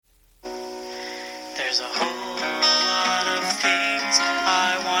There's a whole lot of things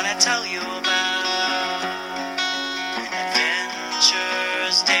I want to tell you about.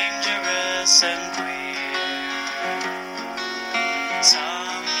 Adventures, dangerous and queer.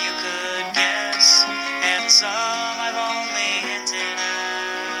 Some you could guess, and some I've only hinted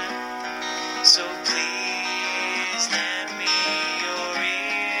at. So please lend me your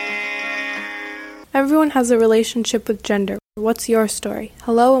ear. Everyone has a relationship with gender. What's your story?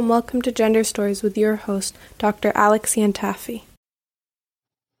 Hello and welcome to Gender Stories with your host, Dr. Alex Iantafi.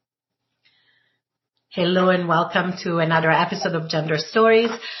 Hello and welcome to another episode of Gender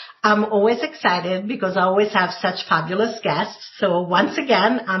Stories. I'm always excited because I always have such fabulous guests. So once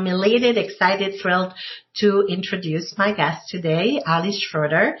again, I'm elated, excited, thrilled to introduce my guest today, Alice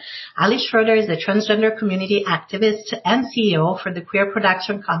Schroeder. Alice Schroeder is a transgender community activist and CEO for the queer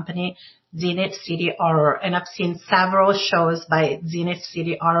production company Zenith City Horror. And I've seen several shows by Zenith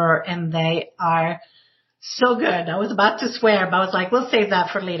City Horror and they are so good. I was about to swear, but I was like, we'll save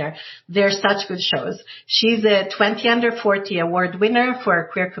that for later. They're such good shows. She's a 20 Under 40 award winner for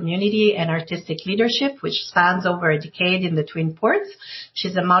queer community and artistic leadership, which spans over a decade in the Twin Ports.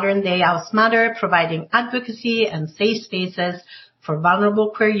 She's a modern day house mother, providing advocacy and safe spaces for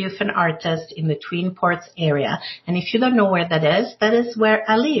vulnerable queer youth and artists in the Twin Ports area. And if you don't know where that is where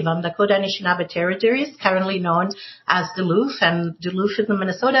I live on the Haudenosaunee territories, currently known as Duluth. And Duluth is in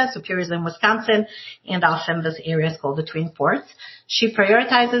Minnesota, Superior is in Wisconsin, and often this area is called the Twin Ports. She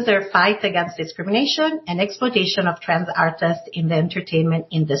prioritizes her fight against discrimination and exploitation of trans artists in the entertainment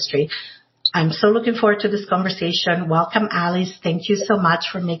industry. I'm so looking forward to this conversation. Welcome, Alice. Thank you so much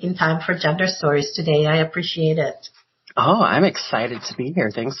for making time for Gender Stories today. I appreciate it. Oh, I'm excited to be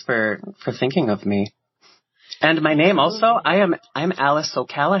here. Thanks for thinking of me. And my name also, I'm Alice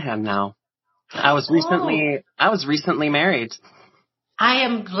O'Callahan now. I was recently married. I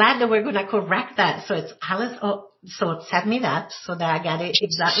am glad that we're going to correct that. So it's Alice. Oh, so send me that so that I get it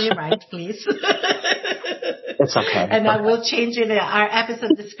exactly right, please. It's okay. And I will change it in our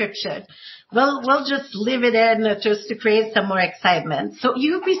episode description. We'll just leave it in just to create some more excitement. So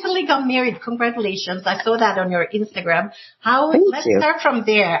you recently got married. Congratulations. I saw that on your Instagram. Let's start from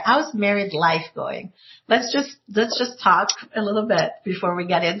there. How's married life going? Let's just talk a little bit before we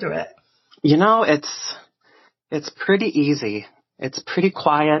get into it. You know, it's pretty easy. It's pretty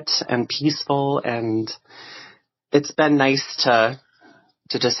quiet and peaceful, and it's been nice to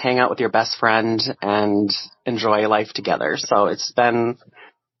just hang out with your best friend and enjoy life together. So it's been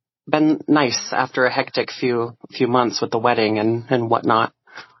nice after a hectic few months with the wedding and whatnot.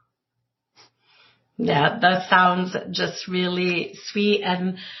 Yeah, that sounds just really sweet.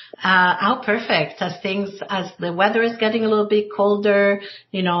 And how perfect as the weather is getting a little bit colder,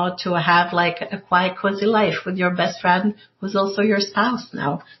 you know, to have like a quiet, cozy life with your best friend who's also your spouse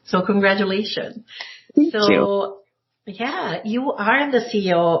now. So congratulations. Thank you. Yeah, you are the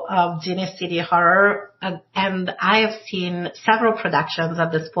CEO of Zenith City Horror, and I have seen several productions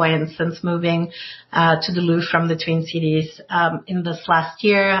at this point since moving to Duluth from the Twin Cities. In this last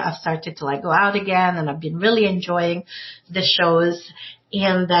year, I've started to go out again, and I've been really enjoying the shows.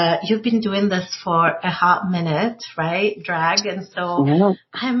 And you've been doing this for a hot minute, right? Drag. And so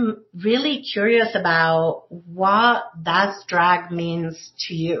I'm really curious about what does drag means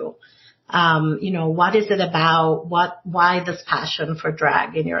to you. You know, what is it about? Why this passion for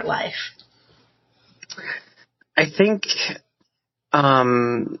drag in your life? I think,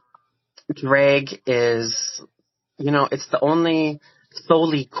 drag is, you know, it's the only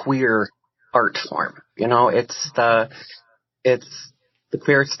solely queer art form. You know, it's the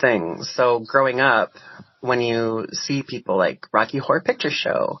queerest thing. So growing up, when you see people like Rocky Horror Picture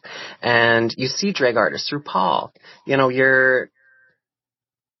Show and you see drag artists through Paul, you know, you're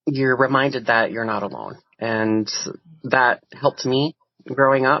reminded that you're not alone. And that helped me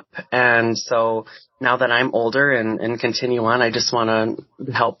growing up. And so now that I'm older and continue on, I just want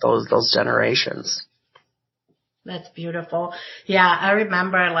to help those generations. That's beautiful. Yeah, I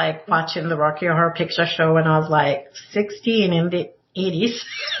remember watching the Rocky Horror Picture Show when I was 16 in the 80s.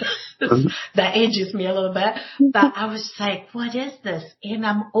 That ages me a little bit, but I was like, what is this? And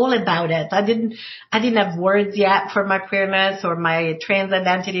I'm all about it. I didn't have words yet for my queerness or my trans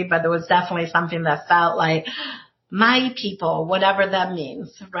identity, but there was definitely something that felt like my people, whatever that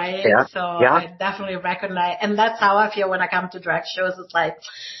means, right? Yeah. So I definitely recognize, and that's how I feel when I come to drag shows. It's like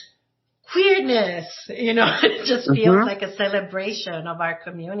queerness, you know, it just feels like a celebration of our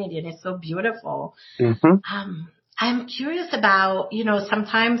community, and it's so beautiful. I'm curious about, you know,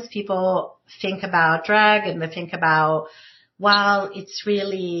 sometimes people think about drag and they think about, well, it's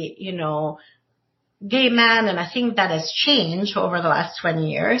really, you know, gay men, and I think that has changed over the last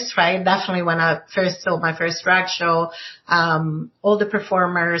 20 years, right? Definitely when I first saw my first drag show, all the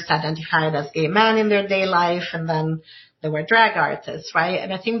performers identified as gay men in their day life, and then there were drag artists, right?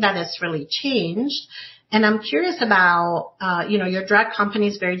 And I think that has really changed. And I'm curious about, your drag company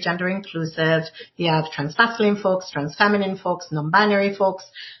is very gender inclusive. You have trans-masculine folks, trans-feminine folks, non-binary folks,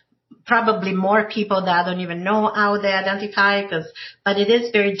 probably more people that I don't even know how they identify, but it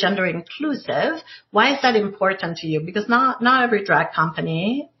is very gender inclusive. Why is that important to you? Because not every drag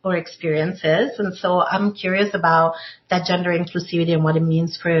company or experience is. And so I'm curious about that gender inclusivity and what it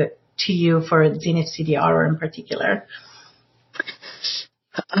means to you for Zenith City Horror in particular.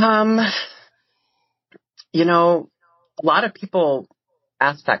 A lot of people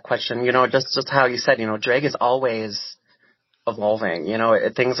ask that question, just how you said, drag is always evolving,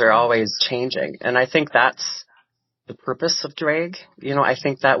 things are always changing. And I think that's the purpose of drag. I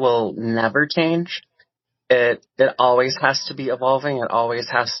think that will never change. It always has to be evolving. It always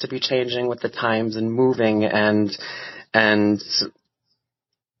has to be changing with the times and moving and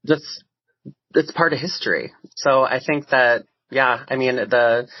just, it's part of history. So I think that,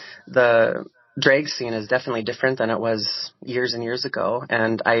 the drag scene is definitely different than it was years and years ago.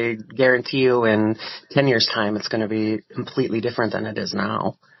 And I guarantee you in 10 years' time, it's going to be completely different than it is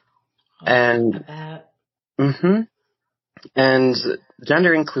now. And gender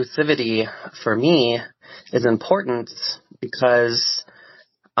inclusivity for me is important because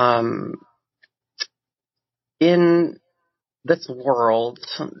in this world,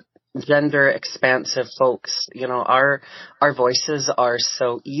 gender expansive folks, our voices are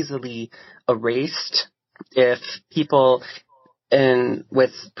so easily erased if people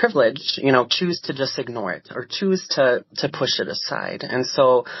with privilege, choose to just ignore it or choose to push it aside. And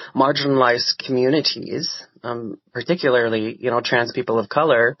so marginalized communities, particularly, trans people of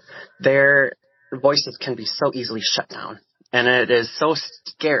color, their voices can be so easily shut down. And it is so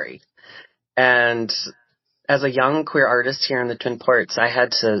scary. And as a young queer artist here in the Twin Ports, I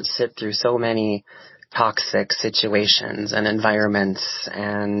had to sit through so many toxic situations and environments,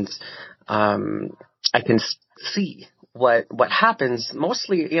 and I can see what happens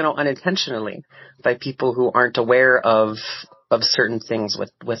mostly, unintentionally by people who aren't aware of certain things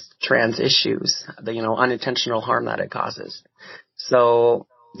with trans issues, the, unintentional harm that it causes. So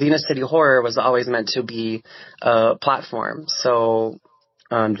Zenith City Horror was always meant to be a platform. So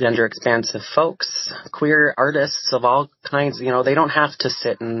gender expansive folks, queer artists of all kinds, they don't have to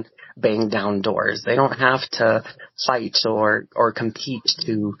sit and bang down doors. They don't have to fight or compete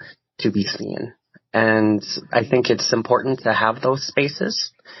to be seen. And I think it's important to have those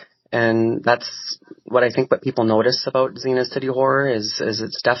spaces. And that's what I think what people notice about Zenith City Horror is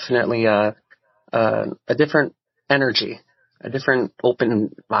it's definitely a different energy, a different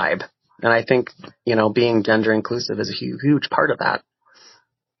open vibe. And I think, being gender inclusive is a huge part of that.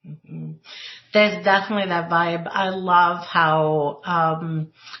 Mm-hmm. There's definitely that vibe. I love how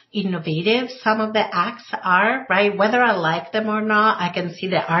innovative some of the acts are, right? Whether I like them or not, I can see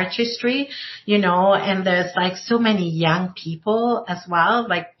the artistry, and there's like so many young people as well,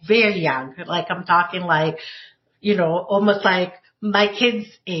 like very young. Like I'm talking like, almost like my kids'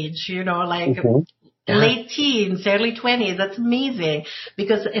 age, like late teens, early 20s. That's amazing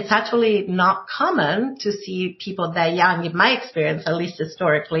because it's actually not common to see people that young, in my experience, at least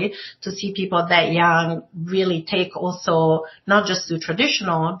historically, to see people that young really take also not just do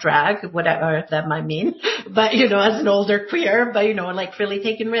traditional drag, whatever that might mean, but, as an older queer, but, like really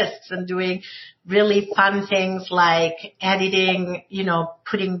taking risks and doing really fun things like editing,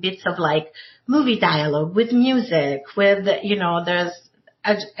 putting bits of like movie dialogue with music, with,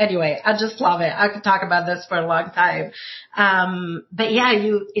 anyway, I just love it. I could talk about this for a long time. But yeah,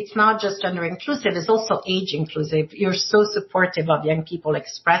 it's not just gender inclusive, it's also age inclusive. You're so supportive of young people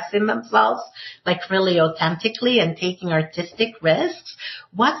expressing themselves, like really authentically and taking artistic risks.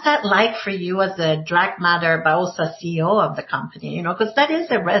 What's that like for you as a drag mother, but also a CEO of the company? Because that is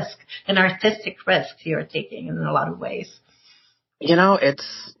a risk, an artistic risk you're taking in a lot of ways.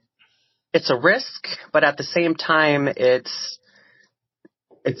 It's a risk, but at the same time, it's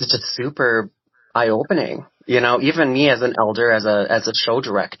just super eye-opening. Even me as an elder, as a show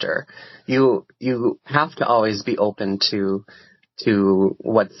director, you have to always be open to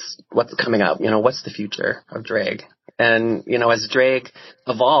what's coming up. What's the future of drag? And, as drag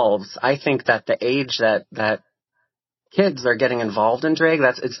evolves, I think that the age that kids are getting involved in drag,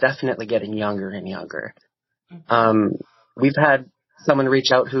 it's definitely getting younger and younger. We've had someone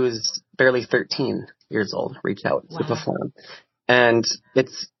reach out who's barely 13 years old, reach out to perform. And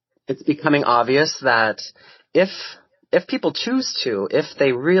it's becoming obvious that if if people choose to, if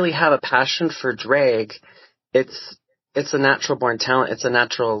they really have a passion for drag, it's a natural born talent. It's a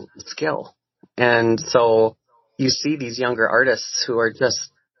natural skill. And so you see these younger artists who are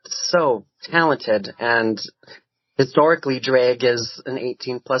just so talented, and historically drag is an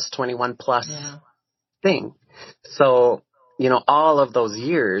 18 plus, 21 plus thing. So, all of those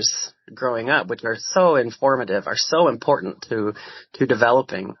years growing up, which are so informative, are so important to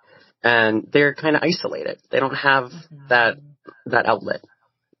developing, and they're kind of isolated. They don't have that outlet.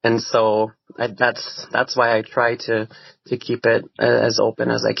 And so that's why I try to keep it as open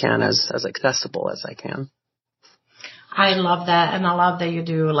as I can, as accessible as I can. I love that. And I love that you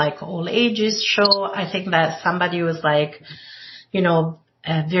do like all ages show. I think that somebody who's like,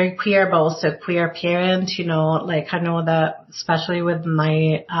 very queer, but also queer parent, like I know that especially with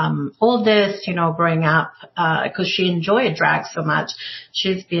my, oldest, growing up, cause she enjoyed drag so much.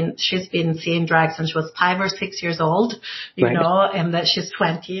 She's been seeing drag since she was 5 or 6 years old, and that she's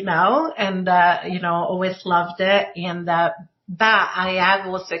 20 now, and, always loved it. And, but I have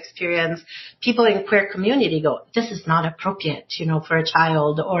also experienced people in queer community go, this is not appropriate, for a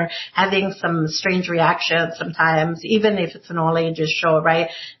child, or having some strange reactions sometimes, even if it's an all ages show, right?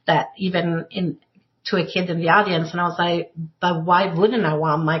 That even to a kid in the audience. And I was like, but why wouldn't I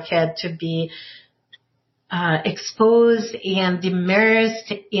want my kid to be exposed and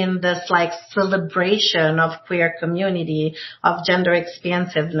immersed in this like celebration of queer community, of gender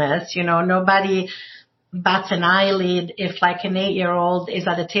expansiveness? Nobody bats an eyelid if like an 8-year-old is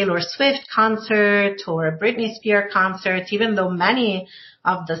at a Taylor Swift concert or a Britney Spears concert, even though many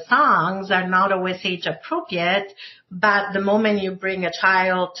of the songs are not always age appropriate. But the moment you bring a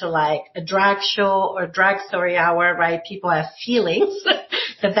child to like a drag show or drag story hour, right, people have feelings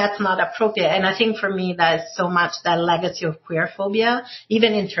that that's not appropriate. And I think for me, that's so much that legacy of queer phobia,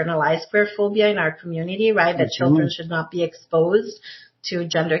 even internalized queer phobia in our community, right, that children should not be exposed to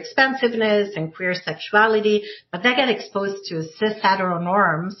gender expansiveness and queer sexuality, but they get exposed to cis hetero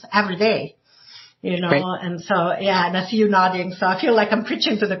norms every day, Right. And so, and I see you nodding, so I feel like I'm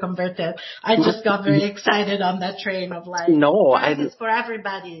preaching to the converted. I just got very excited on that train of like, it's for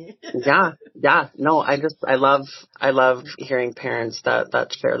everybody. No, I love hearing parents that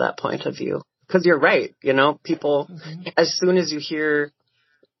share that point of view. Cause you're right, people, as soon as you hear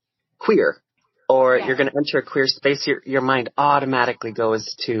queer, or you're going to enter a queer space, your mind automatically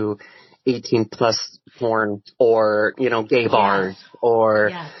goes to 18 plus porn, or, gay bars,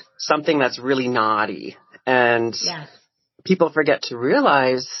 or something that's really naughty. And people forget to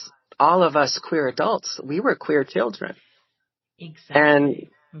realize all of us queer adults, we were queer children. Exactly.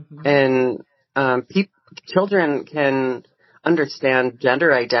 And children can understand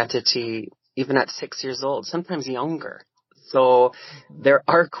gender identity even at 6 years old, sometimes younger. So there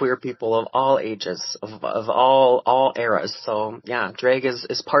are queer people of all ages, of all eras. So drag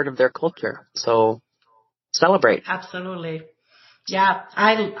is part of their culture. So celebrate. Absolutely. Yeah,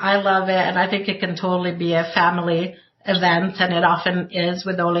 I love it. And I think it can totally be a family event, and it often is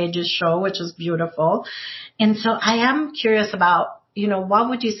with All Ages Show, which is beautiful. And so I am curious about, what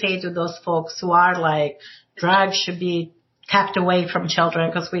would you say to those folks who are like, drag should be kept away from children,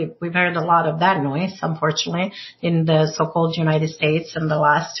 because we've heard a lot of that noise, unfortunately, in the so-called United States in the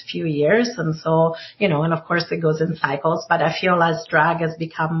last few years. And so, and of course it goes in cycles, but I feel as drag has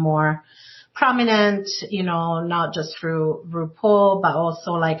become more prominent, not just through RuPaul, but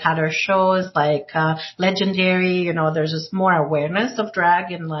also like other shows like Legendary, there's just more awareness of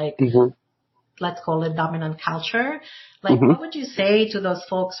drag in like, let's call it dominant culture. Like, what would you say to those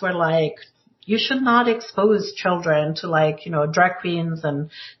folks who are like, you should not expose children to like, drag queens and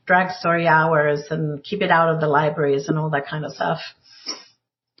drag story hours, and keep it out of the libraries and all that kind of stuff?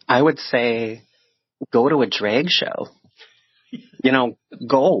 I would say go to a drag show.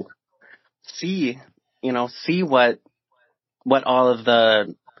 Go. See what all of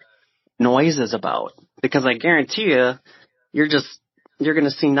the noise is about. Because I guarantee you're going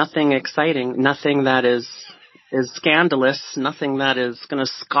to see nothing exciting, nothing that is scandalous, nothing that is going to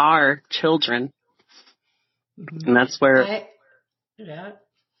scar children. And that's where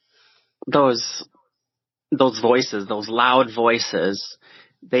those voices, those loud voices,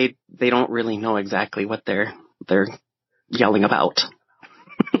 they don't really know exactly what they're yelling about.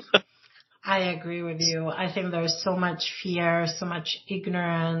 I agree with you. I think there's so much fear, so much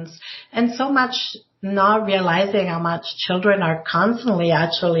ignorance, and so much not realizing how much children are constantly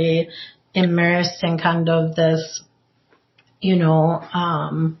actually immersed in kind of this,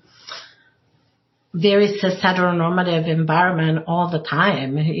 very cis heteronormative environment all the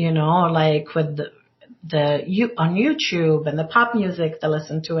time, like with on YouTube and the pop music they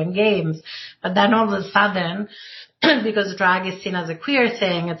listen to in games. But then all of a sudden, because drag is seen as a queer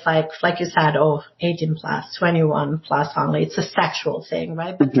thing, it's like you said, 18 plus, 21 plus only. It's a sexual thing,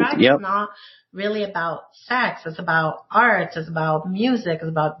 right? But drag Yep. is not really about sex. It's about art. It's about music. It's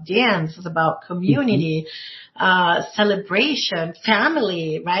about dance. It's about community, celebration,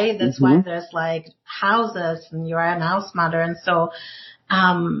 family, right? That's why there's like houses and you're an house mother. And so,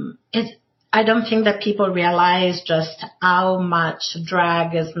 I don't think that people realize just how much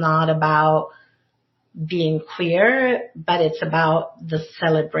drag is not about being queer, but it's about the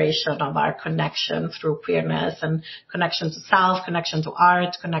celebration of our connection through queerness and connection to self, connection to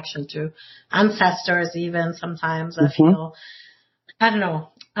art, connection to ancestors even sometimes. I feel, I don't know.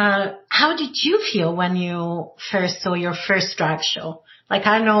 How did you feel when you first saw your first drag show? Like,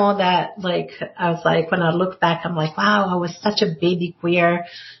 I know that, like, I was like, when I look back, I'm like, wow, I was such a baby queer,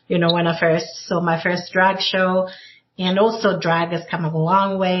 when I first saw my first drag show. And also drag has come a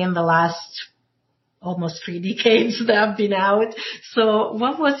long way in the last almost 3 decades that I've been out. So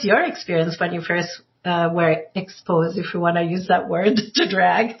what was your experience when you first were exposed, if you want to use that word, to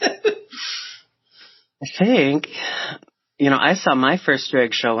drag? I think, I saw my first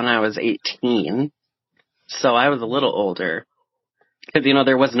drag show when I was 18. So I was a little older. Because,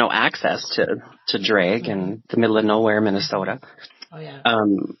 there was no access to drag in the middle of nowhere, Minnesota. Oh, yeah.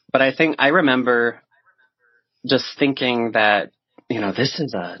 But I remember just thinking that, this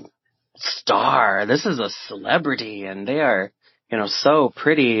is a star, this is a celebrity, and they are, so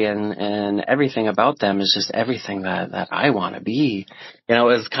pretty, and everything about them is just everything that I want to be. It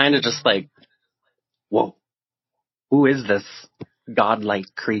was kind of just like, whoa, who is this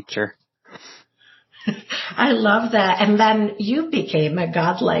godlike creature? I love that. And then you became a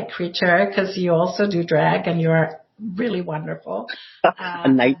godlike creature because you also do drag and you're really wonderful. A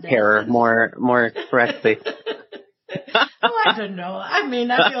night terror, more correctly. I don't know. I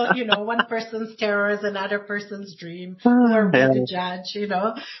mean, I feel, one person's terror is another person's dream. We're the judge,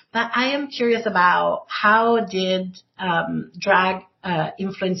 But I am curious about how did drag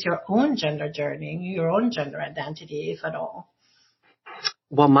influence your own gender journey, your own gender identity, if at all?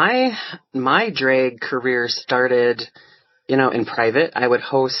 Well, my drag career started, in private. I would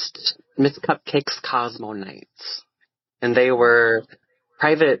host Miss Cupcake's Cosmo Nights, and they were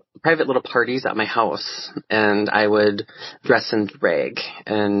private little parties at my house, and I would dress in drag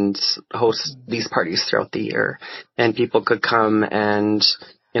and host these parties throughout the year, and people could come and,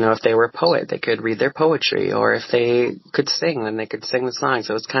 if they were a poet, they could read their poetry, or if they could sing, then they could sing the song.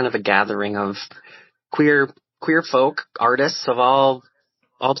 So it was kind of a gathering of queer folk, artists of all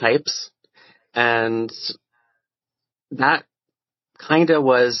types. And that kind of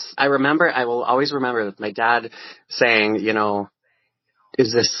was, I will always remember my dad saying,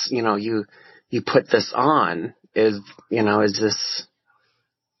 is this, you put this on, is this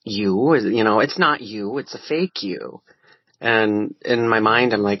you? It's not you, it's a fake you. And in my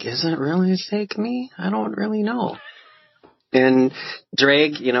mind, I'm like, is it really a fake me? I don't really know. And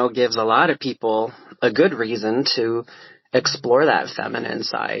drag, gives a lot of people a good reason to explore that feminine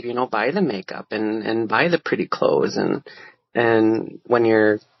side, buy the makeup and buy the pretty clothes. And when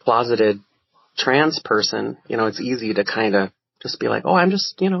you're closeted trans person, it's easy to kind of just be like, oh, I'm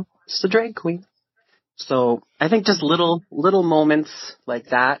just, just a drag queen. So I think just little moments like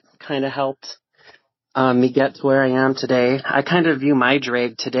that kind of helped me get to where I am today. I kind of view my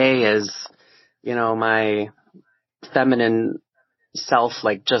drag today as, my feminine self,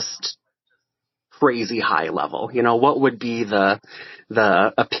 like just crazy high level. What would be the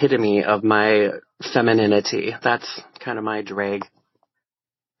epitome of my femininity? That's kind of my drag.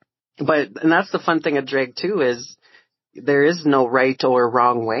 And that's the fun thing of drag too, is there is no right or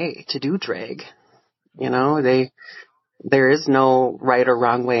wrong way to do drag. There is no right or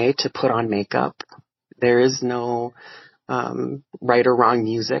wrong way to put on makeup. There is no right or wrong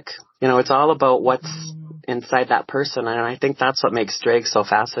music. It's all about what's inside that person. And I think that's what makes drag so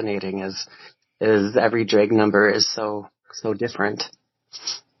fascinating is every drag number is so different.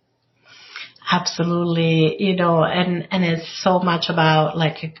 Absolutely. And it's so much about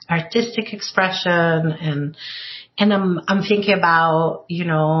like artistic expression and I'm thinking about,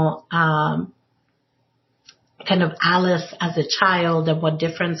 kind of Alice as a child and what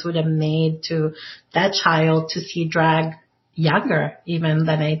difference would have made to that child to see drag younger even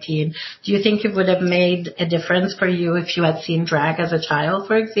than 18. Do you think it would have made a difference for you if you had seen drag as a child,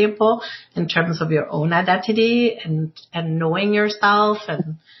 for example, in terms of your own identity and knowing yourself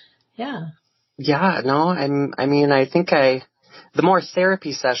and yeah? Yeah, no, I think the more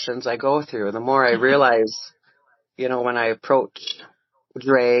therapy sessions I go through, the more I realize, when I approach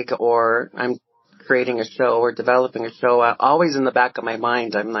drag or I'm creating a show or developing a show, always in the back of my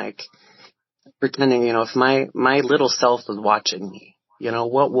mind, I'm like, pretending, if my little self was watching me,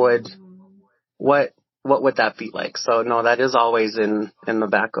 what would that be like? So no, that is always in the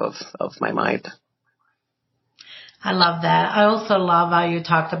back of my mind. I love that. I also love how you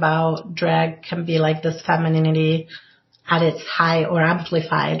talked about drag can be like this femininity at its high or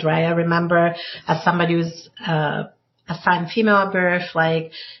amplified, right? I remember as somebody who's assigned female at birth,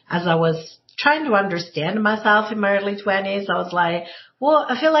 like as I was trying to understand myself in my early 20s, I was like, well,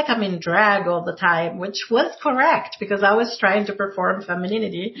 I feel like I'm in drag all the time, which was correct because I was trying to perform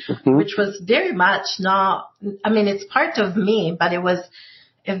femininity, which was very much it's part of me, but it was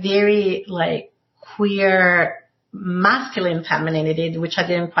a very like queer masculine femininity, which I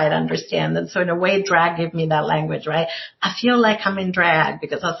didn't quite understand. And so in a way, drag gave me that language, right? I feel like I'm in drag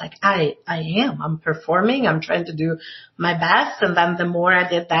because I was like, I am. I'm performing. I'm trying to do my best. And then the more I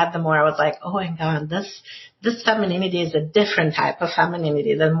did that, the more I was like, oh my God, this femininity is a different type of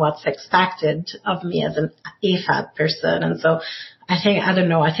femininity than what's expected of me as an AFAB person. And so I think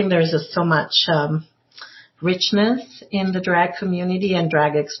there's just so much, richness in the drag community and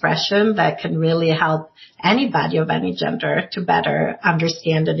drag expression that can really help anybody of any gender to better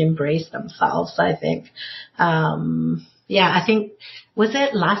understand and embrace themselves, I think. I think, was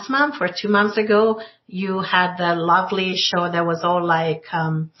it last month or 2 months ago, you had the lovely show that was all like,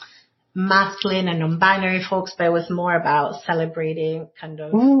 masculine and non-binary folks, but it was more about celebrating kind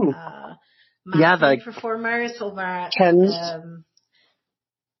of, masculine performers over,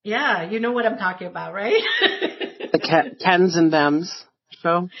 yeah, you know what I'm talking about, right? The Kens and Thems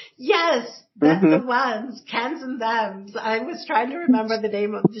show? Yes, that's the ones, Kens and Thems. I was trying to remember the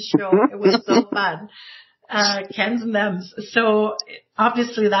name of the show. It was so fun. Kens and Thems. So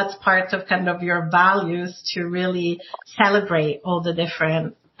obviously that's part of kind of your values to really celebrate all the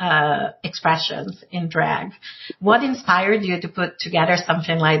different expressions in drag. What inspired you to put together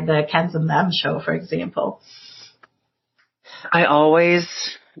something like the Kens and Thems show, for example? I always,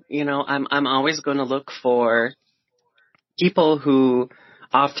 I'm always going to look for people who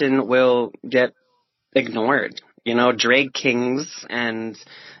often will get ignored. Drag kings and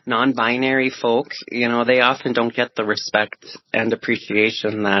non-binary folk, they often don't get the respect and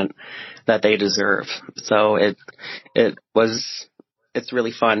appreciation that they deserve. So it's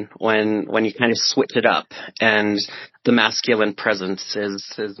really fun when you kind of switch it up and the masculine presence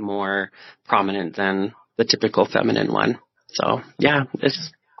is more prominent than the typical feminine one. So yeah,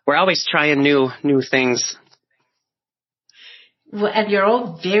 we're always trying new things. Well, and you're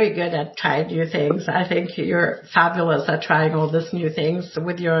all very good at trying new things. I think you're fabulous at trying all these new things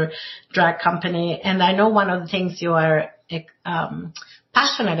with your drag company. And I know one of the things you are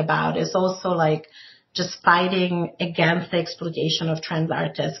passionate about is also like just fighting against the exploitation of trans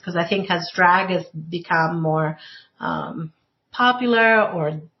artists. Because I think as drag has become more popular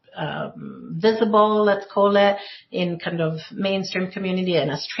or visible, let's call it, in kind of mainstream community, and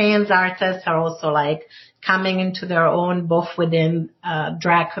as trans artists are also like coming into their own both within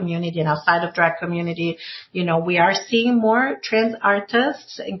drag community and outside of drag community, we are seeing more trans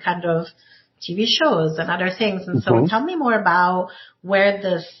artists in kind of TV shows and other things. And so tell me more about where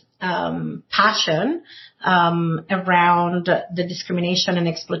this passion around the discrimination and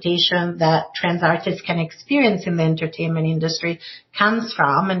exploitation that trans artists can experience in the entertainment industry comes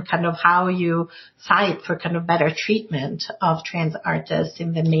from, and kind of how you fight for kind of better treatment of trans artists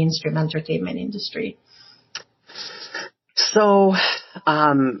in the mainstream entertainment industry. So,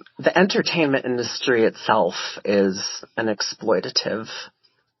 the entertainment industry itself is an exploitative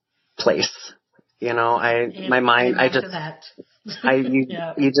place. You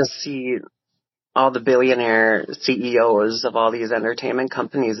just see all the billionaire CEOs of all these entertainment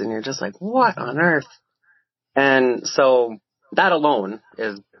companies, and you're just like, what on earth? And so that alone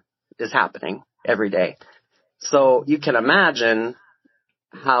is happening every day. So you can imagine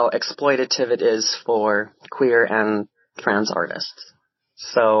how exploitative it is for queer and trans artists.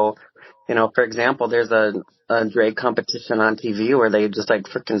 So, for example, there's a drag competition on TV where they just like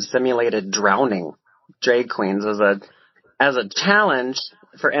freaking simulated drowning drag queens as a challenge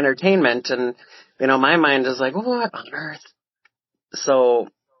for entertainment. And, my mind is like, what on earth? So,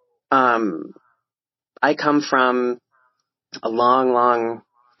 I come from a long,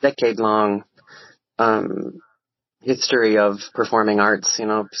 decade-long, history of performing arts,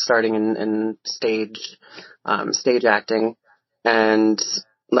 starting in stage acting. And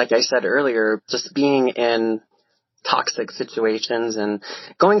like I said earlier, just being in toxic situations and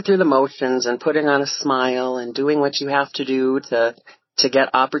going through the motions and putting on a smile and doing what you have to do to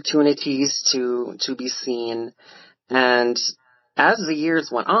get opportunities to be seen. And as the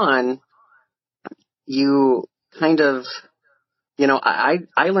years went on, you kind of, I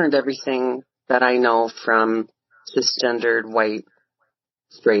learned everything that I know from cisgendered white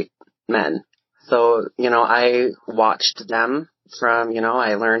straight men. So, I watched them from,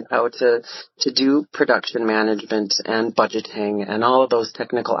 I learned how to do production management and budgeting and all of those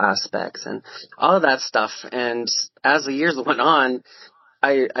technical aspects and all of that stuff. And as the years went on,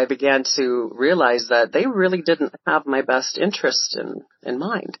 I began to realize that they really didn't have my best interest in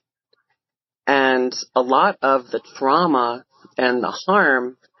mind. And a lot of the trauma and the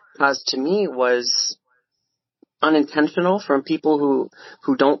harm caused to me was unintentional from people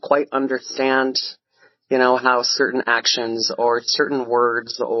who don't quite understand, how certain actions or certain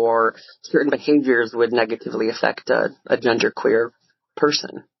words or certain behaviors would negatively affect a genderqueer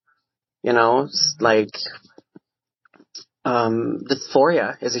person. Like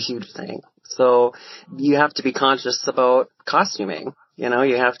dysphoria is a huge thing. So you have to be conscious about costuming. You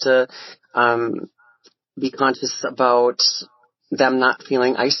have to be conscious about them not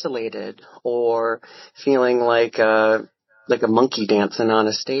feeling isolated or feeling like a monkey dancing on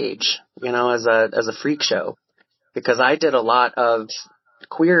a stage, as a freak show. Because I did a lot of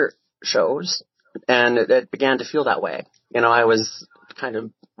queer shows and it began to feel that way. I was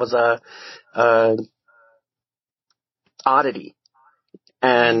a oddity.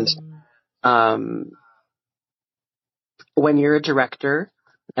 And when you're a director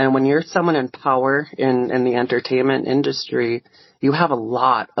and when you're someone in power in the entertainment industry, you have a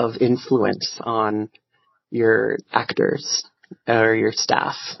lot of influence on your actors or your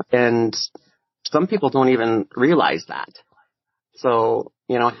staff. And some people don't even realize that. So,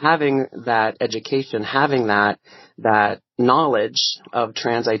 having that education, having that knowledge of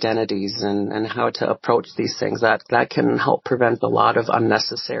trans identities and how to approach these things, that can help prevent a lot of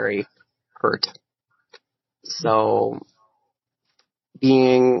unnecessary hurt. So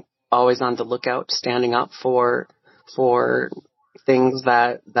being always on the lookout, standing up for things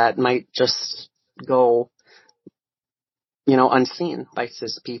that might just go, unseen by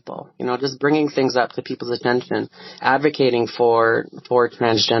cis people, just bringing things up to people's attention, advocating for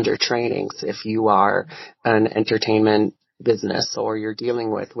transgender trainings if you are an entertainment business or you're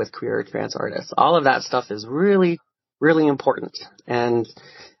dealing with queer or trans artists. All of that stuff is really, really important. And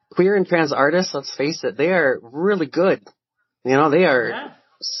queer and trans artists, let's face it, they are really good. They are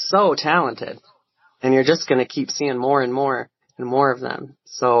so talented. And you're just going to keep seeing more and more and more of them.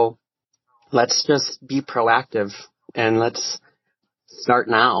 So let's just be proactive and let's start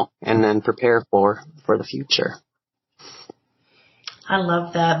now and then prepare for the future. I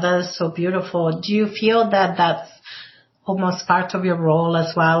love that. That is so beautiful. Do you feel that that's almost part of your role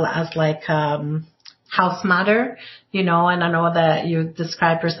as well as like house mother, and I know that you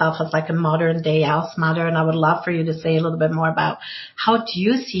describe yourself as like a modern day house mother, and I would love for you to say a little bit more about how do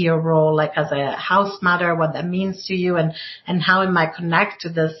you see your role like as a house mother, what that means to you, and how it might connect to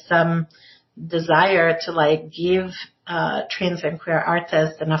this desire to like give trans and queer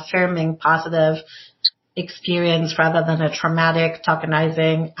artists an affirming, positive experience rather than a traumatic,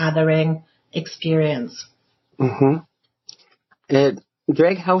 tokenizing, othering experience. Mm-hmm.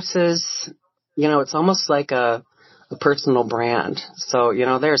 Drag houses, it's almost like a personal brand. So,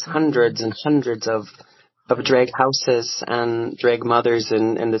 there's hundreds and hundreds of drag houses and drag mothers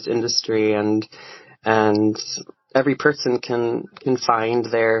in this industry, and every person can find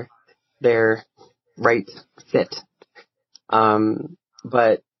their right fit.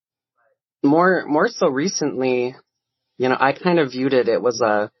 But more so recently, I kind of viewed it was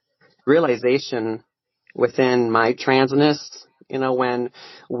a realization within my transness, when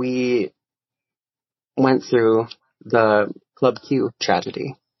we went through the Club Q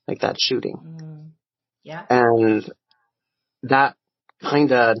tragedy, like that shooting. Yeah. And that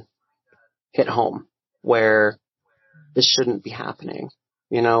kind of hit home where this shouldn't be happening.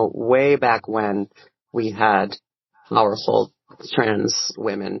 Way back when we had powerful trans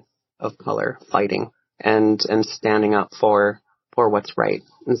women of color fighting and standing up for what's right.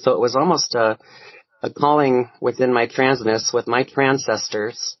 And so it was almost a calling within my transness with my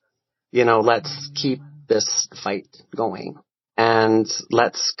transcestors, let's keep this fight going and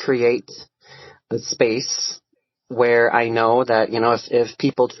let's create a space where I know that, if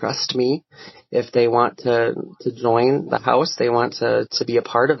people trust me, if they want to join the house, they want to be a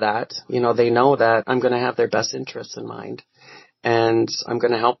part of that, they know that I'm going to have their best interests in mind and I'm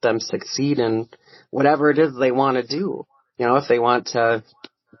going to help them succeed in whatever it is they want to do. If they want to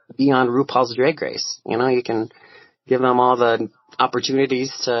be on RuPaul's Drag Race, you can give them all the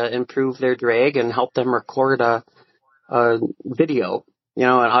opportunities to improve their drag and help them record a video, an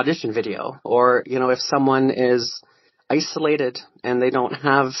audition video. Or, if someone is isolated and they don't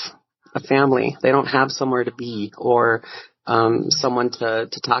have a family, they don't have somewhere to be, or someone to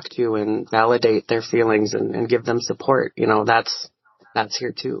talk to and validate their feelings and give them support. That's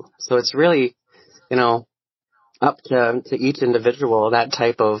here too. So it's really, up to each individual, that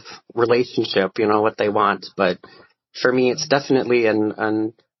type of relationship, what they want. But for me, it's definitely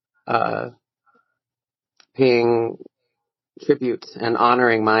paying tribute and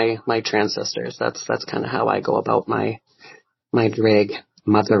honoring my trans sisters. That's kind of how I go about my drag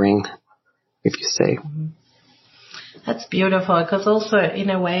mothering, if you say. That's beautiful, because also in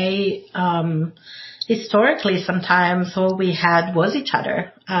a way, historically sometimes all we had was each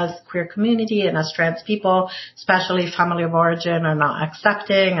other as queer community and as trans people, especially family of origin, are not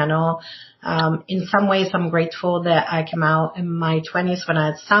accepting. I know in some ways I'm grateful that I came out in my 20s when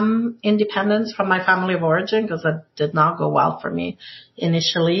I had some independence from my family of origin, because it did not go well for me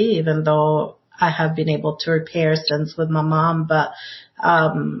initially, even though I have been able to repair since with my mom. But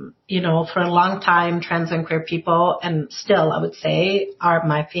for a long time, trans and queer people, and still I would say, are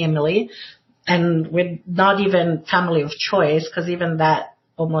my family. And we're not even family of choice, because even that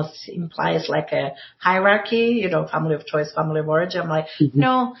almost implies like a hierarchy, family of choice, family of origin. I'm like,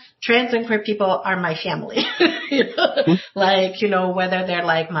 no, trans and queer people are my family. Whether they're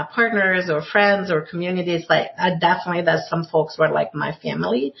like my partners or friends or communities, there's some folks who are like my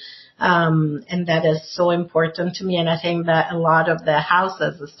family. And that is so important to me. And I think that a lot of the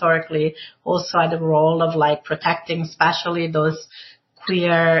houses historically also had a role of protecting, especially those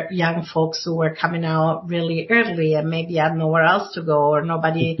queer young folks who were coming out really early and maybe had nowhere else to go, or no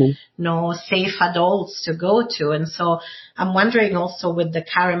safe adults to go to. And so I'm wondering also, with the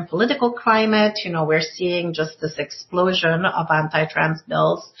current political climate, we're seeing just this explosion of anti-trans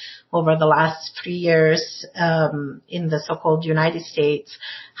bills over the last 3 years in the so-called United States.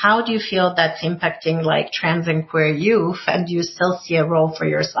 How do you feel that's impacting trans and queer youth? And do you still see a role for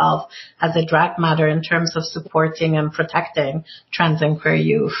yourself as a drag mother in terms of supporting and protecting trans and queer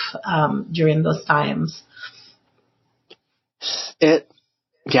youth during those times? It's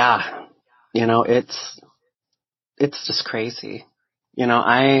just crazy. It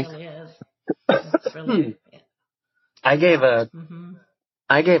really is. It's really, I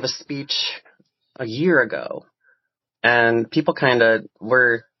gave a speech a year ago, and people kind of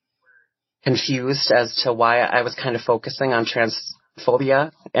were confused as to why I was kind of focusing on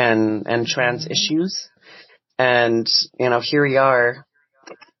transphobia and trans issues. And, here we are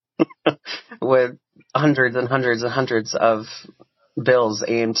with hundreds and hundreds and hundreds of bills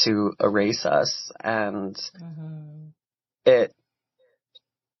aimed to erase us. And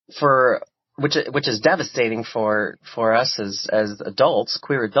which is devastating for us as adults,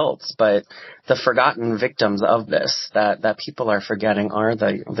 queer adults, but the forgotten victims of this that people are forgetting are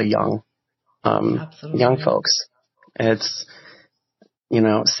the young folks. It's,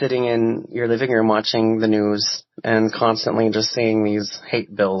 sitting in your living room watching the news and constantly just seeing these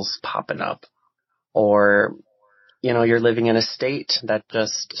hate bills popping up, or, you're living in a state that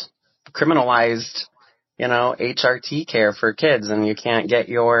just criminalized, HRT care for kids, and you can't get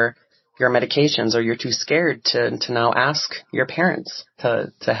your medications, or you're too scared to now ask your parents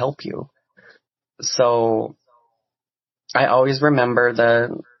to help you. So I always remember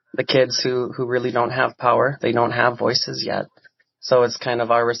the kids who really don't have power. They don't have voices yet. So it's kind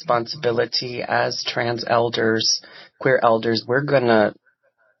of our responsibility as trans elders, queer elders. We're going to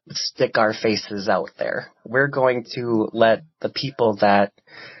stick our faces out there. We're going to let the people that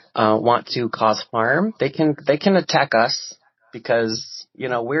want to cause harm, they can attack us, because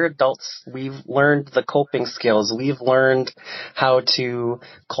we're adults. We've learned the coping skills. We've learned how to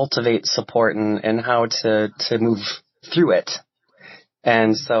cultivate support and how to move through it.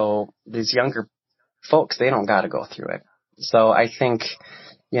 And so these younger folks, they don't got to go through it. So I think,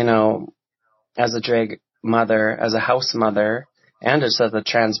 as a drag mother, as a house mother, and just as a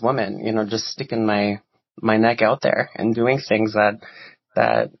trans woman, just sticking my neck out there and doing things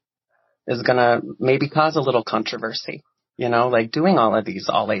that is going to maybe cause a little controversy. Doing all of these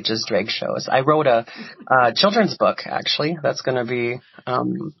all ages drag shows. I wrote a children's book, actually, that's going to be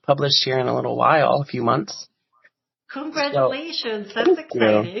published here in a little while, a few months. Congratulations. So, that's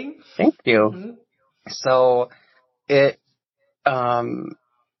exciting. Thank you. Mm-hmm. So it's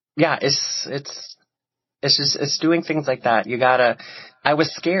doing things like that. I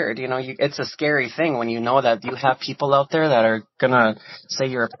was scared, it's a scary thing when you know that you have people out there that are gonna say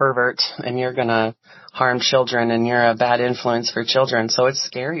you're a pervert and you're gonna harm children and you're a bad influence for children. So it's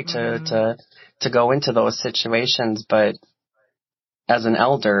scary to go into those situations. But as an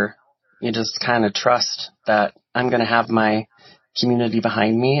elder, you just kind of trust that I'm gonna have my community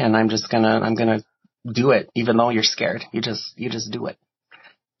behind me, and I'm gonna do it, even though you're scared. You just do it.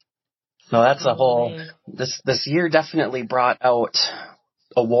 No, that's a whole, this year definitely brought out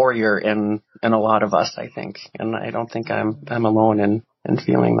a warrior in a lot of us, I think. And I don't think I'm alone in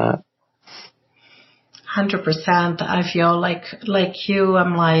feeling that. 100%. I feel like you,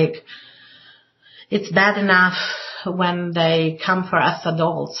 I'm like, it's bad enough when they come for us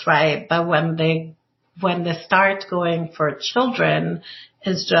adults, right? But when they start going for children,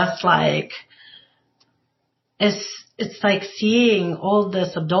 it's just like, it's like seeing all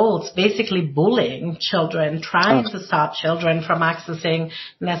these adults basically bullying children, trying to stop children from accessing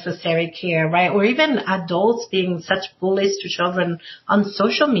necessary care, right? Or even adults being such bullies to children on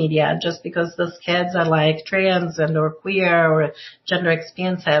social media just because those kids are like trans and or queer or gender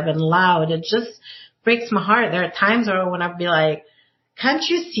expansive and loud. It just breaks my heart. There are times where when I'd be like, can't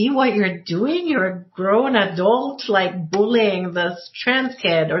you see what you're doing? You're a grown adult, like bullying this trans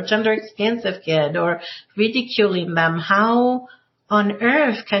kid or gender expansive kid or ridiculing them. How on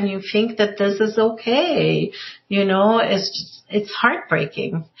earth can you think that this is okay? You know, it's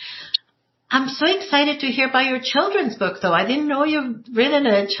heartbreaking. I'm so excited to hear about your children's book, though. I didn't know you've written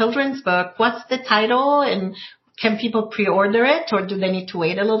a children's book. What's the title, and can people pre-order it, or do they need to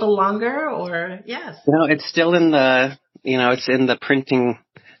wait a little longer? Or yes, it's still in the. It's in the printing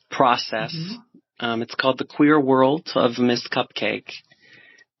process. Mm-hmm. It's called The Queer World of Miss Cupcake.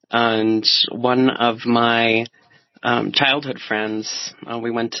 And one of my childhood friends,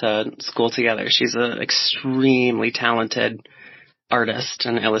 we went to school together. She's an extremely talented artist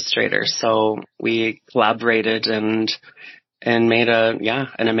and illustrator. So we collaborated and made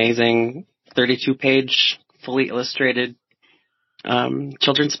an amazing 32-page, fully illustrated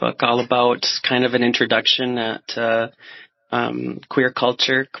children's book, all about kind of an introduction to queer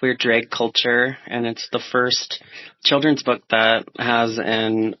culture, queer drag culture, and it's the first children's book that has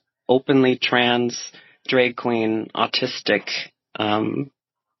an openly trans drag queen autistic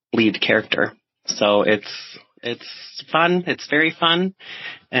lead character. So it's fun. It's very fun,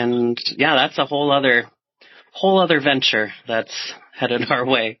 and that's a whole other venture that's headed our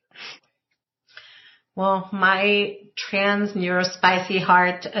way. Well, my trans neurospicy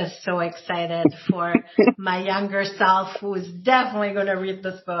heart is so excited for my younger self, who is definitely going to read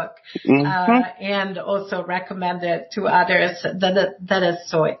this book, and also recommend it to others. That is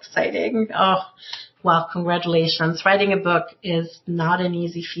so exciting. Oh, well, congratulations. Writing a book is not an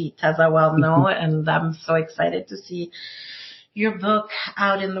easy feat, as I well know, and I'm so excited to see your book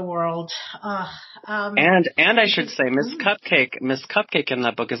out in the world. And I should say, Miss Cupcake in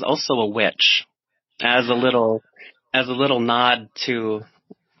that book is also a witch. As a little nod to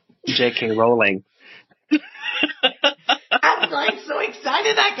J.K. Rowling. I'm like so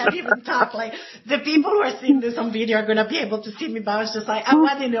excited I can't even talk. Like the people who are seeing this on video are gonna be able to see me, but I was just like, I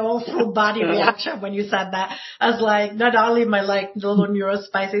wanted a whole full body reaction when you said that. I was like, not only my like little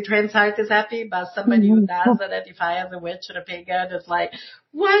neurospicy trans heart is happy, but somebody who does identify as a witch or a pagan is like,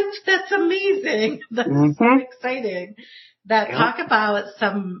 what? That's amazing. That's so exciting. Talk about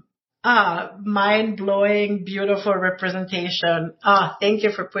some mind-blowing, beautiful representation. Thank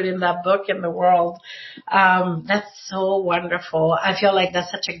you for putting that book in the world. That's so wonderful. I feel like that's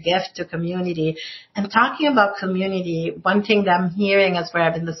such a gift to community. And talking about community, one thing that I'm hearing as we're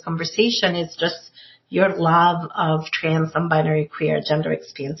having this conversation is just your love of trans, non-binary, queer, gender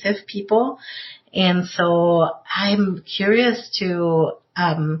expansive people. And so I'm curious to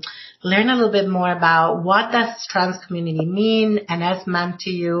learn a little bit more about what does trans community mean and has meant to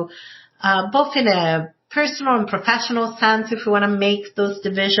you, both in a personal and professional sense, if you want to make those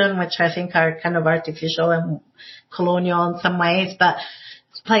divisions, which I think are kind of artificial and colonial in some ways. But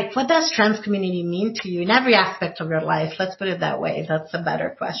like, what does trans community mean to you in every aspect of your life? Let's put it that way. That's a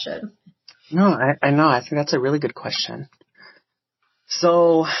better question. No, I know. I think that's a really good question.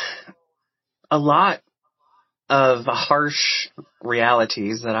 So a lot of harsh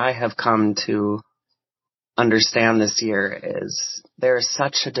realities that I have come to understand this year is there is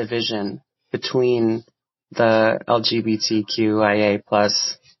such a division between the LGBTQIA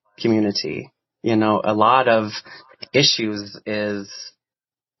plus community. A lot of issues is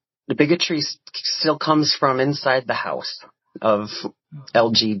the bigotry still comes from inside the house of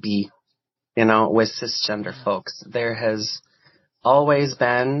LGB, with cisgender folks. There has always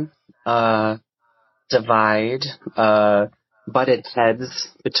been divide, butted heads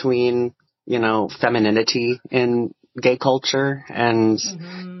between, femininity in gay culture and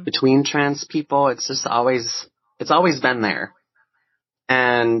between trans people. It's always been there.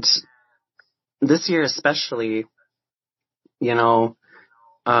 And this year especially,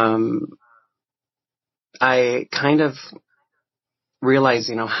 I kind of realize,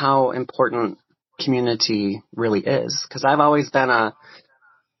 how important community really is. 'Cause I've always been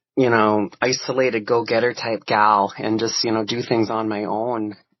isolated go-getter type gal and just, do things on my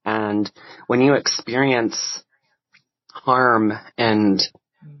own. And when you experience harm and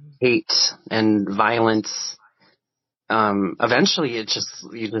hate and violence, eventually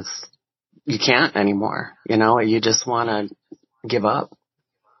you can't anymore. You just want to give up.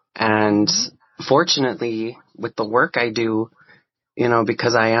 And fortunately, with the work I do,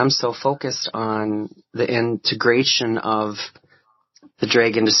 because I am so focused on the integration of the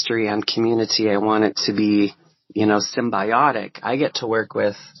drag industry and community, I want it to be, symbiotic. I get to work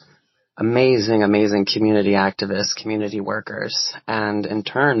with amazing, amazing community activists, community workers. And in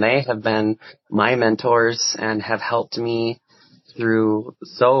turn, they have been my mentors and have helped me through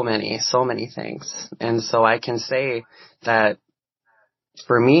so many things. And so I can say that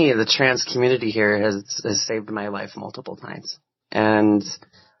for me, the trans community here has saved my life multiple times. And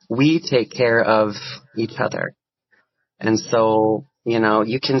we take care of each other. And so,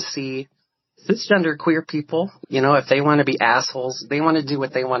 you can see cisgender queer people, if they want to be assholes, they want to do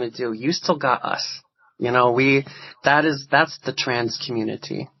what they want to do. You still got us. That's the trans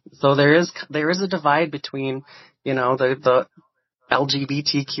community. So there is a divide between, the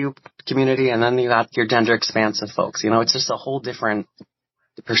LGBTQ community, and then you got your gender expansive folks. It's just a whole different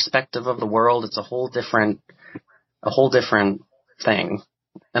perspective of the world. It's a whole different thing.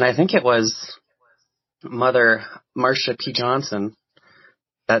 And I think it was Mother Marsha P. Johnson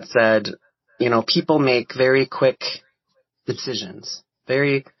that said, people make very quick decisions,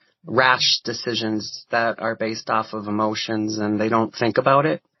 very rash decisions that are based off of emotions, and they don't think about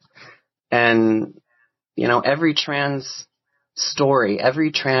it. And, every trans story,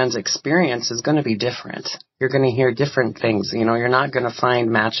 every trans experience is going to be different. You're going to hear different things. You're not going to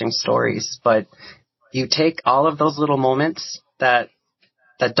find matching stories, but you take all of those little moments that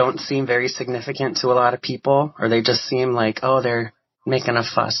don't seem very significant to a lot of people, or they just seem like, oh, they're making a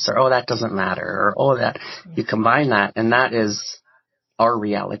fuss, or, oh, that doesn't matter, or, oh, that. You combine that, and that is our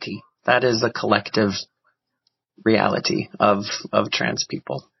reality. That is a collective reality of trans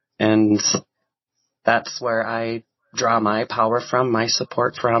people. And that's where I draw my power from, my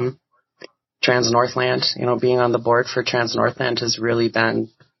support from. Trans Northland, being on the board for Trans Northland has really been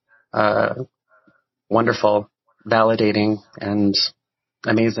wonderful, validating, and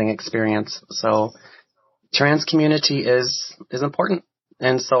amazing experience. So trans community is important.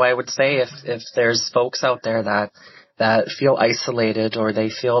 And so I would say if there's folks out there that feel isolated, or they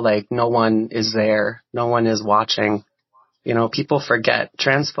feel like no one is there, no one is watching, people forget.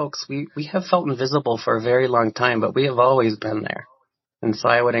 Trans folks, we have felt invisible for a very long time, but we have always been there. And so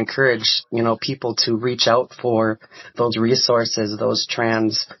I would encourage, people to reach out for those resources, those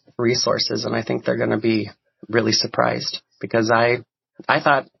trans resources. And I think they're going to be really surprised, because I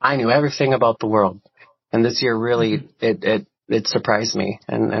thought I knew everything about the world. And this year really, it surprised me,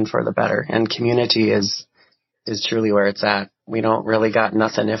 and for the better. And community is truly where it's at. We don't really got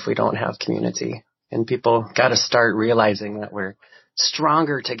nothing if we don't have community. And people got to start realizing that we're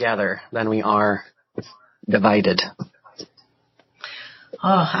stronger together than we are divided.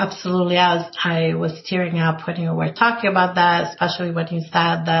 Oh, absolutely. I was tearing up when you were talking about that, especially when you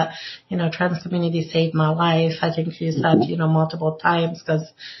said that, trans community saved my life. I think you said, multiple times, because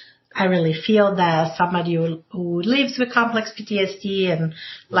I really feel that somebody who lives with complex PTSD and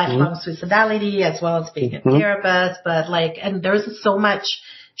lifelong suicidality, as well as being a therapist, and there's so much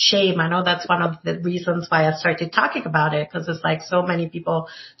shame. I know that's one of the reasons why I started talking about it, because it's like so many people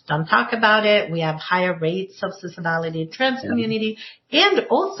don't talk about it. We have higher rates of suicidality in trans community, and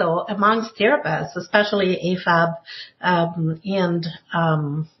also amongst therapists, especially AFAB and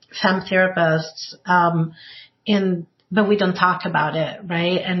femme therapists, but we don't talk about it,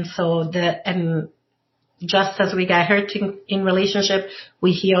 right? And so just as we get hurt in relationship,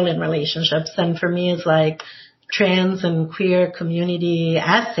 we heal in relationships. And for me, it's like trans and queer community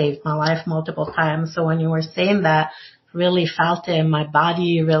has saved my life multiple times. So when you were saying that, really felt it in my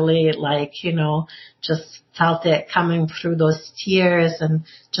body, really just felt it coming through those tears, and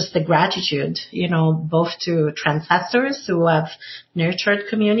just the gratitude, both to transcestors who have nurtured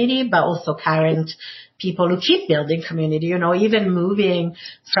community, but also current people who keep building community, even moving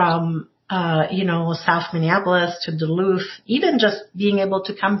from South Minneapolis to Duluth, even just being able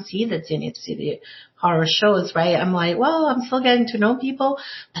to come see the Zenith City horror shows, right? I'm like, well, I'm still getting to know people,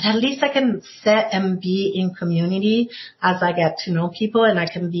 but at least I can sit and be in community as I get to know people, and I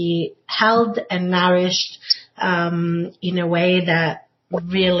can be held and nourished in a way that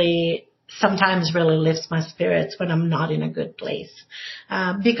really sometimes really lifts my spirits when I'm not in a good place.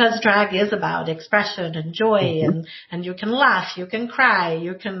 Because drag is about expression and joy, and you can laugh, you can cry,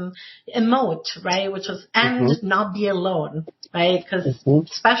 you can emote, right? And not be alone. right? Because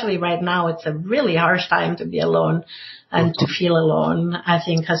especially right now, it's a really harsh time to be alone and to feel alone, I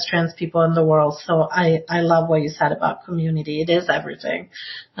think, as trans people in the world. So I love what you said about community. It is everything.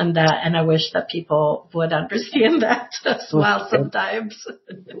 And I wish that people would understand that as well sometimes.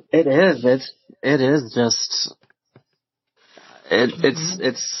 It is just,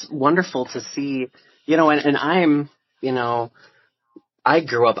 it's wonderful to see, and I'm, I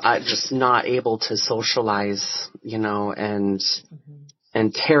grew up just not able to socialize,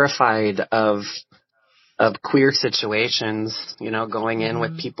 and terrified of queer situations, going in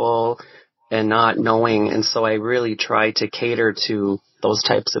with people and not knowing. And so I really try to cater to those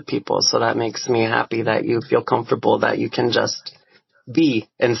types of people. So that makes me happy that you feel comfortable that you can just be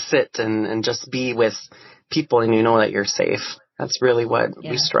and sit and just be with people and that you're safe. That's really what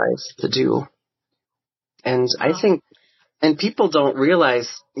we strive to do. And I think, and people don't realize,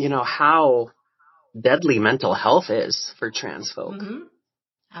 how deadly mental health is for trans folk.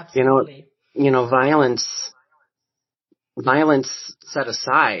 Absolutely. Violence set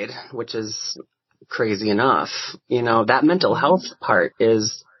aside, which is crazy enough, that mental health part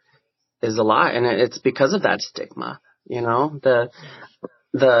is a lot. And it's because of that stigma, the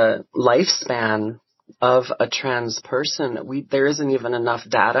lifespan of a trans person. There isn't even enough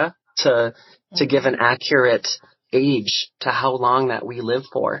data to give an accurate age to how long that we live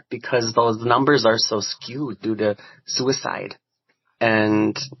for, because those numbers are so skewed due to suicide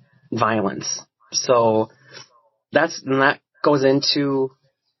and violence. So that goes into,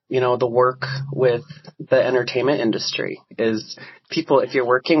 the work with the entertainment industry is people, if you're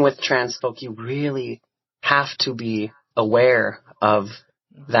working with trans folk, you really have to be aware of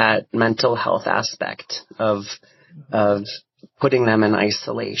that mental health aspect of putting them in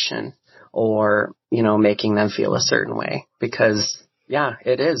isolation or, making them feel a certain way, because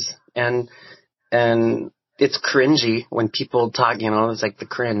it is. And it's cringy when people talk, it's like the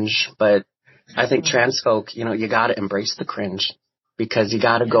cringe, but I think trans folk, you got to embrace the cringe, because you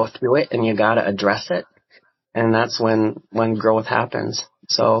got to go through it and you got to address it. And that's when growth happens.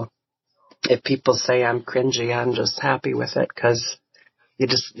 So if people say I'm cringy, I'm just happy with it, because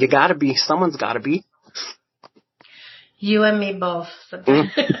you got to be, someone's got to be. You and me both.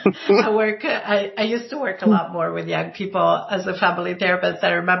 I used to work a lot more with young people as a family therapist.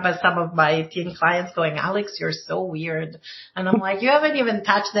 I remember some of my teen clients going, Alex, you're so weird. And I'm like, you haven't even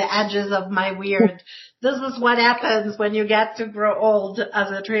touched the edges of my weird. This is what happens when you get to grow old as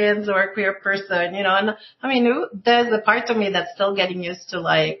a trans or a queer person, and I mean, there's a part of me that's still getting used to,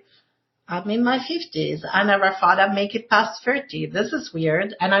 like, I'm in my 50s. I never thought I'd make it past 30. This is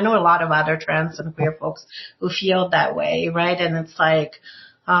weird. And I know a lot of other trans and queer folks who feel that way, right? And it's like,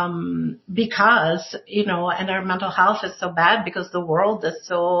 because, and our mental health is so bad because the world is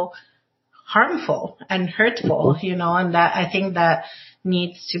so harmful and hurtful, and that I think that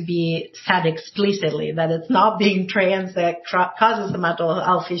needs to be said explicitly, that it's not being trans that causes the mental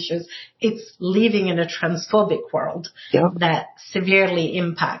health issues. It's living in a transphobic world that severely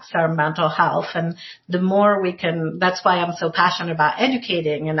impacts our mental health. And the more we can, that's why I'm so passionate about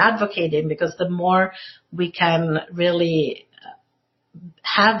educating and advocating, because the more we can really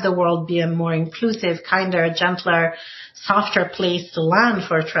have the world be a more inclusive, kinder, gentler, softer place to land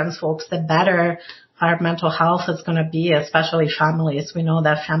for trans folks, the better our mental health is going to be, especially families. We know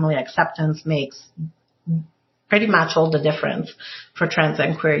that family acceptance makes pretty much all the difference for trans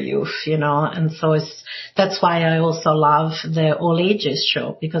and queer youth, and so that's why I also love the All Ages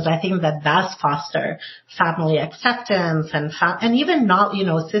show, because I think that does foster family acceptance and even not,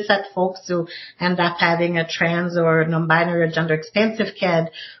 cishet folks who end up having a trans or non-binary or gender expansive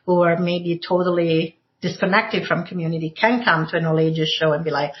kid who are maybe totally disconnected from community can come to an All Ages show and be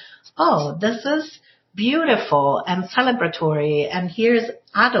like, oh, this is beautiful and celebratory, and here's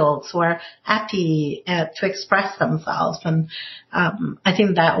adults who are happy to express themselves. And I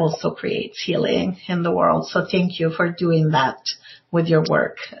think that also creates healing in the world. So thank you for doing that with your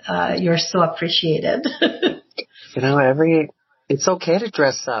work. You're so appreciated. It's okay to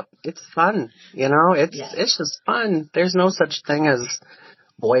dress up. It's fun. It's just fun. There's no such thing as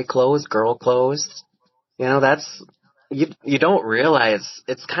boy clothes, girl clothes. That's, you don't realize,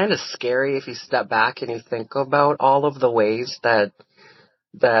 it's kind of scary if you step back and you think about all of the ways that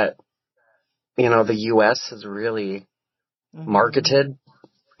the U.S. has really marketed,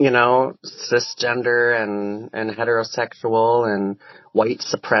 cisgender and heterosexual and white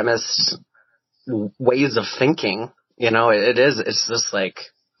supremacist ways of thinking. It's just like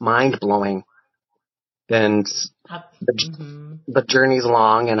mind blowing. And the journey's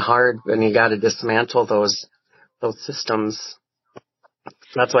long and hard, and you got to dismantle those systems.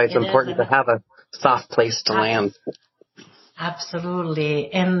 That's why it's important to have a soft place to land.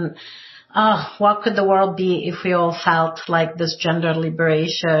 Absolutely. And what could the world be if we all felt like this gender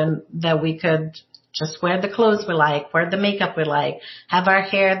liberation, that we could just wear the clothes we like, wear the makeup we like, have our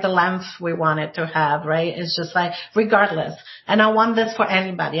hair the length we want it to have, right? It's just like, regardless. And I want this for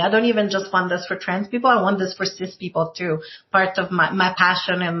anybody. I don't even just want this for trans people. I want this for cis people too. Part of my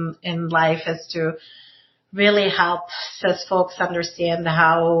passion in life is to really help cis folks understand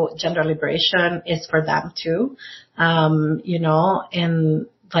how gender liberation is for them too. And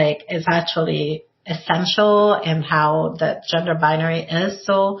like it's actually essential, and how the gender binary is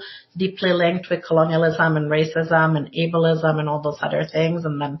so deeply linked with colonialism and racism and ableism and all those other things.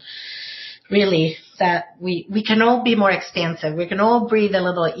 And then really that we can all be more expansive. We can all breathe a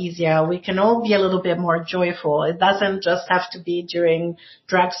little easier. We can all be a little bit more joyful. It doesn't just have to be during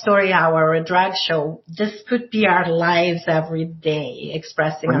drag story hour or a drag show. This could be our lives every day,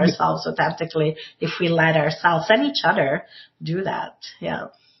 expressing ourselves authentically if we let ourselves and each other do that. Yeah.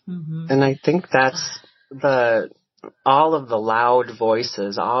 Mm-hmm. And I think that's all of the loud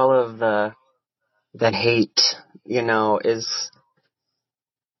voices, all of the hate,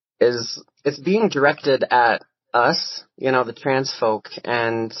 it's being directed at us, the trans folk,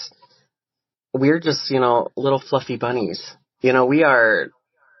 and we're just, little fluffy bunnies. We are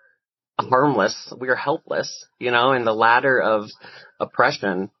harmless, we are helpless, in the ladder of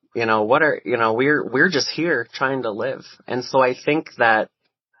oppression. We're just here trying to live. And so I think that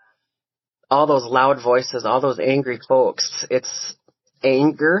all those loud voices, all those angry folks, it's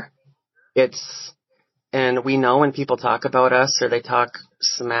anger. And we know when people talk about us or they talk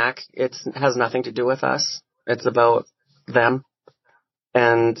smack, it has nothing to do with us. It's about them.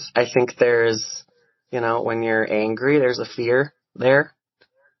 And I think there's, when you're angry, there's a fear there.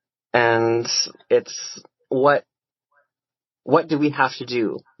 And it's what do we have to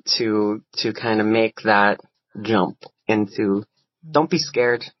do to kind of make that jump into, don't be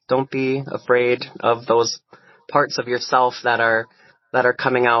scared. Don't be afraid of those parts of yourself that are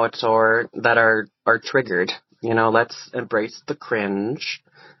coming out or that are triggered. Let's embrace the cringe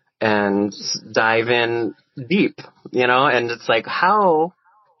and dive in deep, and it's like, how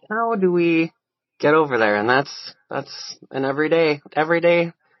do we get over there? And that's an everyday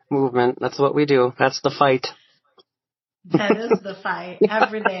movement. That's what we do. That's the fight. That is the fight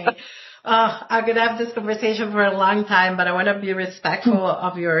every day. I could have this conversation for a long time, but I want to be respectful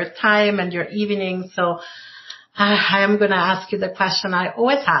of your time and your evening. So I am going to ask you the question I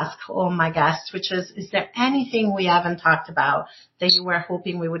always ask all my guests, which is there anything we haven't talked about that you were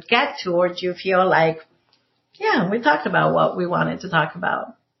hoping we would get to, or do you feel like, yeah, we talked about what we wanted to talk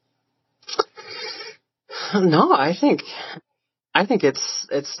about? No, I think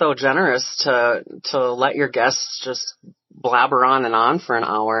it's so generous to let your guests just blabber on and on for an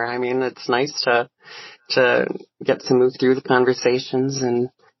hour. I mean, it's nice to get to move through the conversations and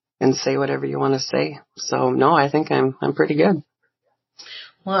say whatever you want to say. So no, I think I'm pretty good.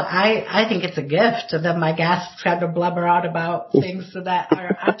 Well, I think it's a gift that my guests had to blubber out about things that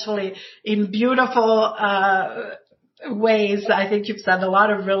are actually in beautiful ways. I think you've said a lot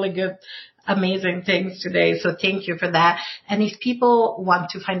of really good, amazing things today. So thank you for that. And if people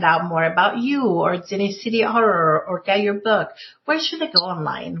want to find out more about you or Zine City Horror or get your book, where should they go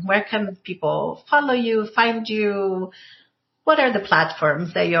online? Where can people follow you, find you? What are the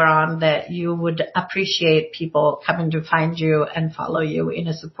platforms that you're on that you would appreciate people coming to find you and follow you in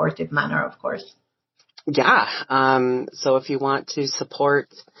a supportive manner, of course? Yeah. So if you want to support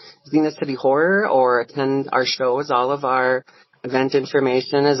Zine City Horror or attend our shows, all of our event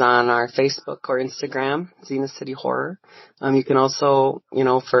information is on our Facebook or Instagram, Zine City Horror. You can also,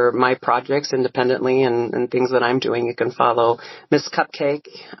 for my projects independently and things that I'm doing, you can follow Miss Cupcake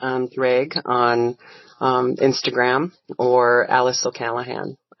Drag on Instagram, or Alice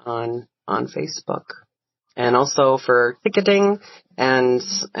O'Callahan on Facebook. And also for ticketing and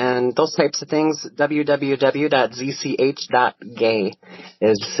those types of things, www.zch.gay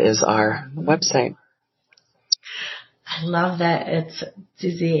is our website. I love that it's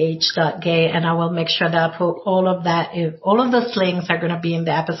zch.gay, and I will make sure that I put all of those links are going to be in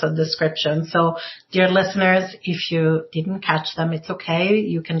the episode description. So dear listeners, if you didn't catch them, it's okay.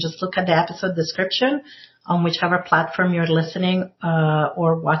 You can just look at the episode description on whichever platform you're listening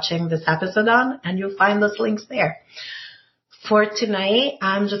or watching this episode on, and you'll find those links there. For tonight,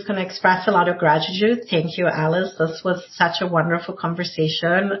 I'm just going to express a lot of gratitude. Thank you, Alice. This was such a wonderful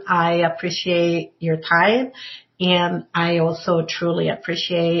conversation. I appreciate your time. And I also truly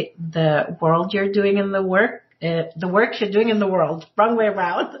appreciate the world you're doing in the work you're doing in the world. Wrong way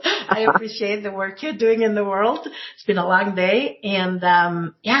around. I appreciate the work you're doing in the world. It's been a long day. And,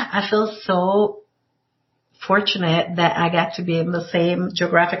 I feel so fortunate that I got to be in the same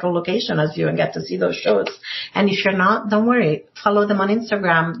geographical location as you and get to see those shows. And if you're not, don't worry. Follow them on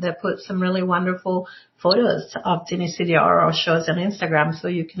Instagram. They put some really wonderful photos of Tini City Oral shows on Instagram, so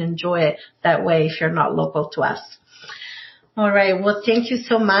you can enjoy it that way if you're not local to us. All right. Well, thank you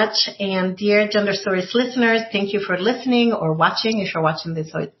so much. And dear Gender Stories listeners, thank you for listening or watching. If you're watching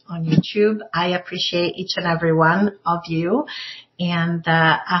this on YouTube, I appreciate each and every one of you. And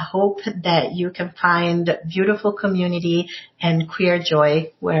I hope that you can find beautiful community and queer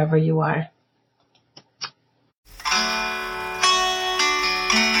joy wherever you are.